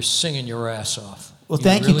 And you're singing your ass off. Well,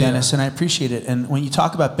 thank you, Dennis, and I appreciate it. And when you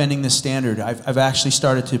talk about bending the standard, I've actually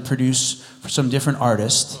started to produce for some different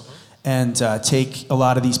artists and take a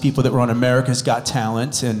lot of these people that were on America's Got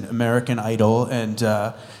Talent and American Idol and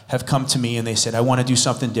have come to me and they said, I want to do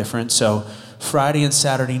something different. So Friday and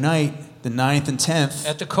Saturday night, the 9th and 10th.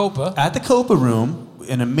 At the Copa. At the Copa Room,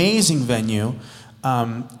 an amazing venue.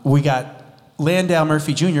 We got Landau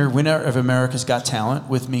Murphy Jr., winner of America's Got Talent,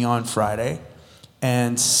 with me on Friday.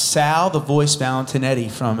 And Sal, the voice Valentinetti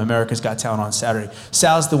from America's Got Talent on Saturday.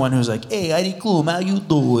 Sal's the one who's like, hey, Heidi Klum, how you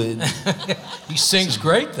doing? He sings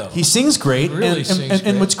great, though. He sings great. Really sings great.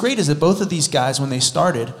 And what's great is that both of these guys, when they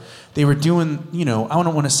started, they were doing, I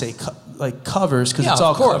don't want to say covers, because it's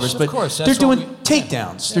all covers, but they're doing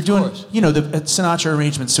takedowns. They're doing, the Sinatra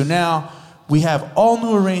arrangements. So now we have all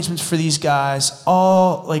new arrangements for these guys,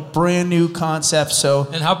 all like brand new concepts. So.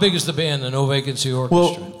 And how big is the band, the No Vacancy Orchestra?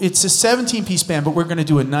 Well, it's a 17-piece band, but we're going to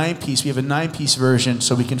do a 9-piece. We have a 9-piece version,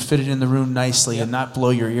 so we can fit it in the room nicely and not blow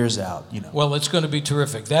your ears out. Well, it's going to be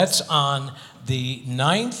terrific. That's on the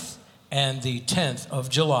 9th and the 10th of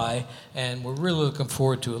July, and we're really looking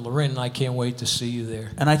forward to it. Lorraine and I can't wait to see you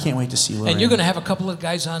there. And I can't wait to see Lorraine. And you're going to have a couple of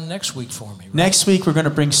guys on next week for me, right? Next week, we're going to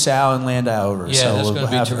bring Sal and Landa over. Yeah, so that's we'll going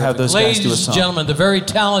to be terrific. have those guys do a Ladies song. and gentlemen, the very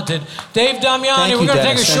talented Dave Damiani. We're going to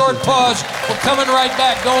take a short pause. We're coming right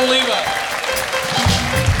back. Don't leave us.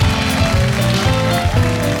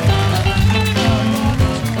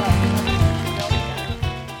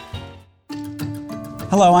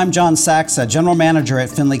 Hello, I'm John Saxa, General Manager at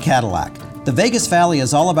Findlay Cadillac. The Vegas Valley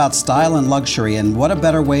is all about style and luxury, and what a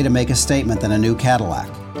better way to make a statement than a new Cadillac.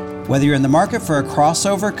 Whether you're in the market for a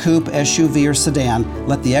crossover, coupe, SUV, or sedan,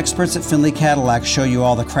 let the experts at Findlay Cadillac show you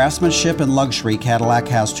all the craftsmanship and luxury Cadillac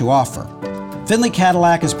has to offer. Findlay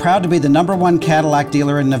Cadillac is proud to be the #1 Cadillac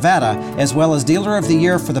dealer in Nevada, as well as Dealer of the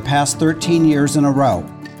Year for the past 13 years in a row.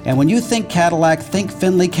 And when you think Cadillac, think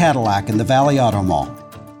Findlay Cadillac in the Valley Auto Mall.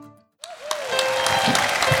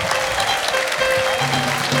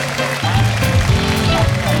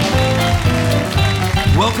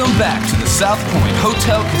 Welcome back to the SouthPoint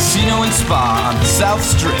Hotel, Casino, and Spa on the South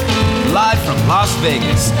Strip. Live from Las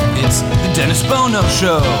Vegas, it's the Dennis Bono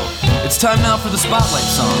Show. It's time now for the Spotlight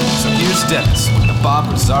song. So here's Dennis with the Bob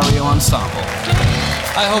Rosario Ensemble.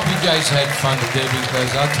 I hope you guys had fun today,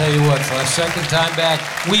 because I'll tell you what, for a second time back,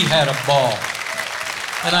 we had a ball.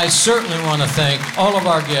 And I certainly want to thank all of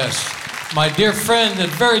our guests. My dear friend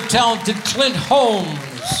and very talented Clint Holmes.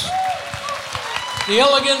 The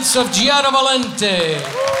elegance of Giada Valenti.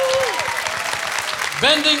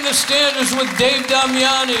 Bending the standards with Dave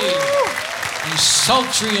Damiani. The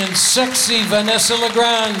sultry and sexy Vanessa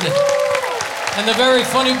LeGrand. And the very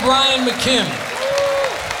funny Brian McKim.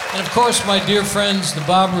 And of course, my dear friends, the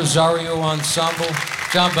Bob Rosario Ensemble.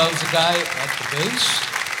 John Bell's the guy at the bass.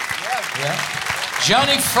 Yeah.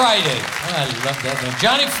 Johnny Friday. Oh, I love that name.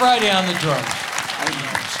 Johnny Friday on the drums.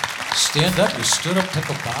 Stand up, you stood up, took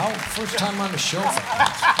a bow. First time on the show.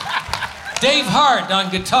 Dave Hart on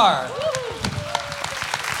guitar.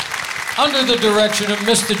 Under the direction of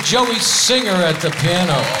Mr. Joey Singer at the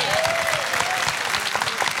piano.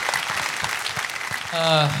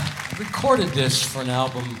 Recorded this for an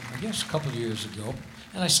album, I guess, a couple of years ago,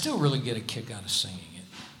 and I still really get a kick out of singing it.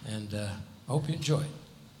 And I hope you enjoy it.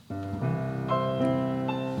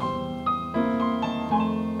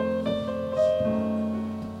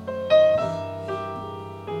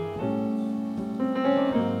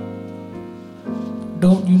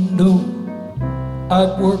 Don't you know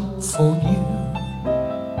I'd work for you,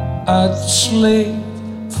 I'd slave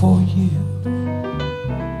for you,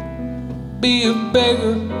 be a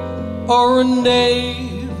beggar or a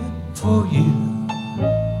knave for you.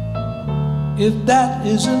 If that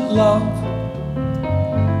isn't love,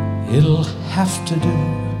 it'll have to do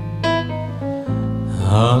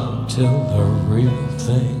until the real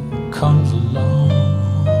thing comes along.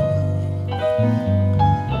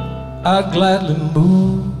 I'd gladly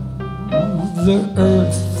move the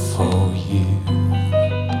earth for you,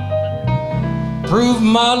 prove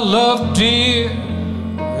my love dear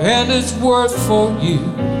and its worth for you.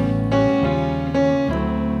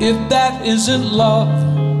 If that isn't love,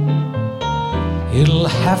 it'll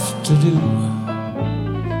have to do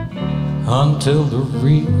until the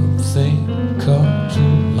real thing comes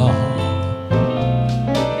along.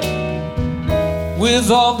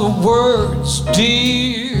 With all the words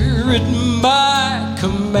dear at my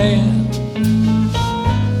command,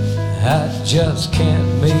 I just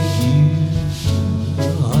can't make you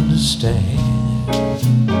understand.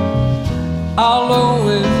 I'll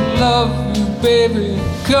always love you, baby,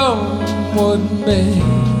 come what may.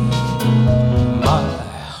 My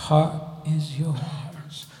heart is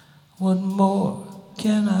yours, what more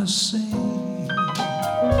can I say?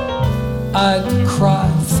 I'd cry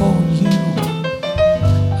for you,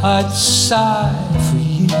 I'd sigh for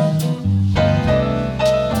you,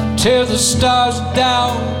 tear the stars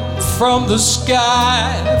down from the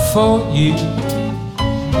sky for you.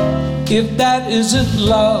 If that isn't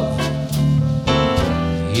love,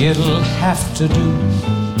 it'll have to do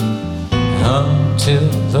until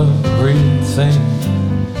the real thing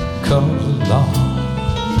comes along.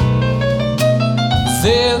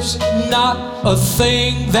 There's not a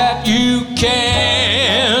thing that you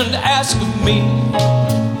can ask of me.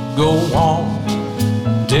 Go on,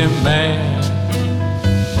 demand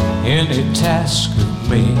any task of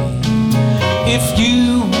me. If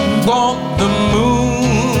you want the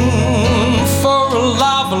moon for a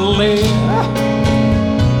lavalier,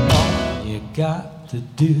 all you got to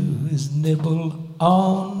do is nibble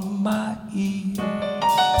on my ear.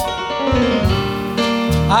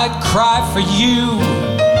 I'd cry for you,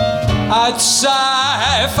 I'd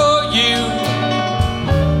sigh for you,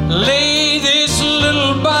 lay this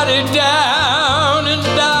little body down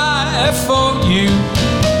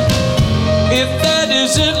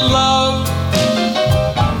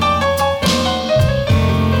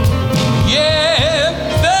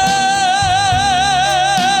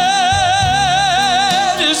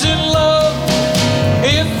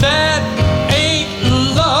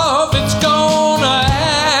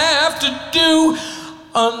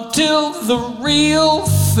until the real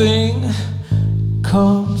thing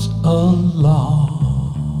comes along.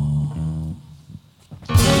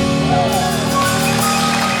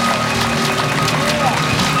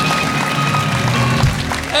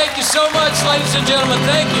 Thank you so much, ladies and gentlemen.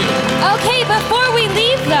 Thank you. Okay, before we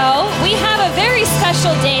leave, though, we have a very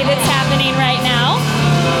special day that's happening right now.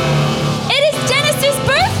 It is Dennis's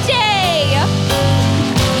birthday!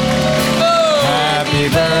 Oh. Happy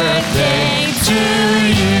birthday to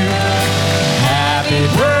you. Happy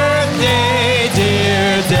birthday,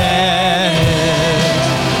 dear Dennis.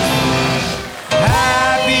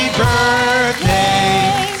 Happy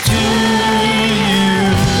birthday to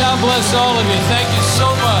you. God bless all of you. Thank you so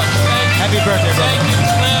much. Happy birthday, brother. Thank you,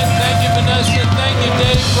 Clint. Thank you, Vanessa. Thank you,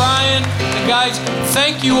 Dave, Brian, and guys.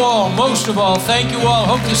 Thank you all. Most of all, thank you all.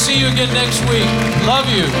 Hope to see you again next week. Love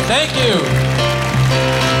you. Thank you.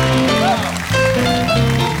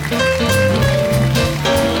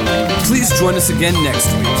 Please join us again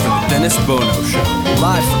next week for the Dennis Bono Show,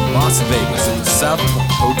 live from Las Vegas at the SouthPoint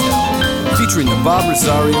Hotel, featuring the Bob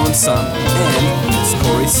Rosario Ensemble and Miss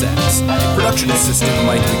Corey Sachs. Production assistant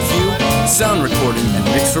Mike McKim, sound recording and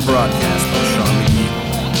mix for broadcast by Sean McKim.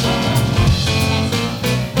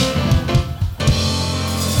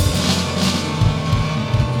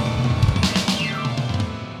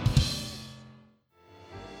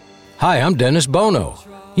 Hi, I'm Dennis Bono.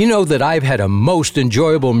 You know that I've had a most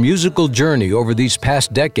enjoyable musical journey over these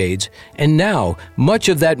past decades, and now much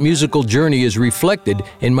of that musical journey is reflected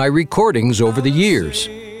in my recordings over the years.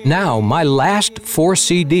 Now, my last 4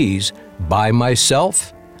 CDs, By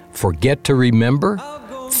Myself, Forget to Remember,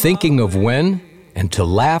 Thinking of When, and To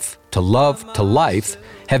Laugh, To Love, To Life,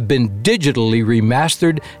 have been digitally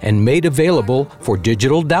remastered and made available for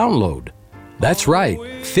digital download. That's right,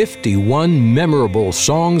 51 memorable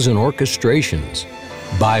songs and orchestrations.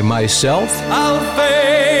 By Myself, I'll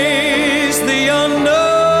face the unknown.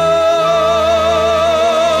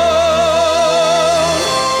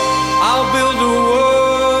 I'll build a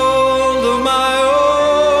world of my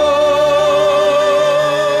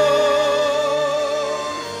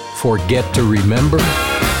own. Forget to Remember,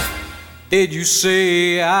 Did you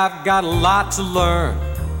say I've got a lot to learn?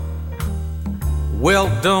 Well,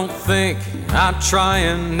 don't think I'm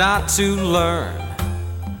trying not to learn,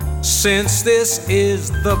 since this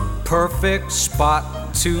is the perfect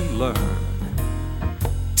spot to learn.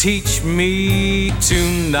 Teach me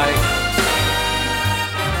tonight.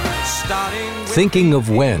 Thinking of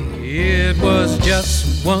When. It was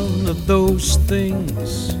just one of those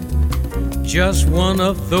things, just one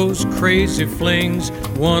of those crazy flings,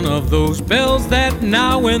 one of those bells that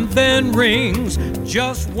now and then rings,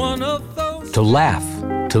 just one of those. To laugh,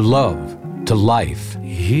 to love, to life.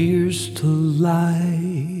 Here's to life.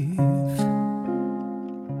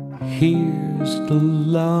 Here's to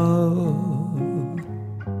love.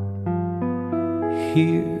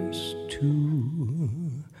 Here's to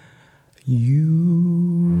you.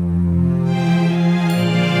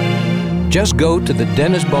 Just go to the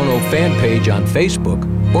Dennis Bono fan page on Facebook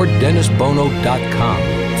or DennisBono.com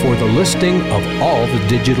for the listing of all the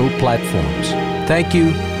digital platforms. Thank you,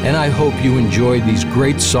 and I hope you enjoy these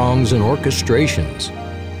great songs and orchestrations.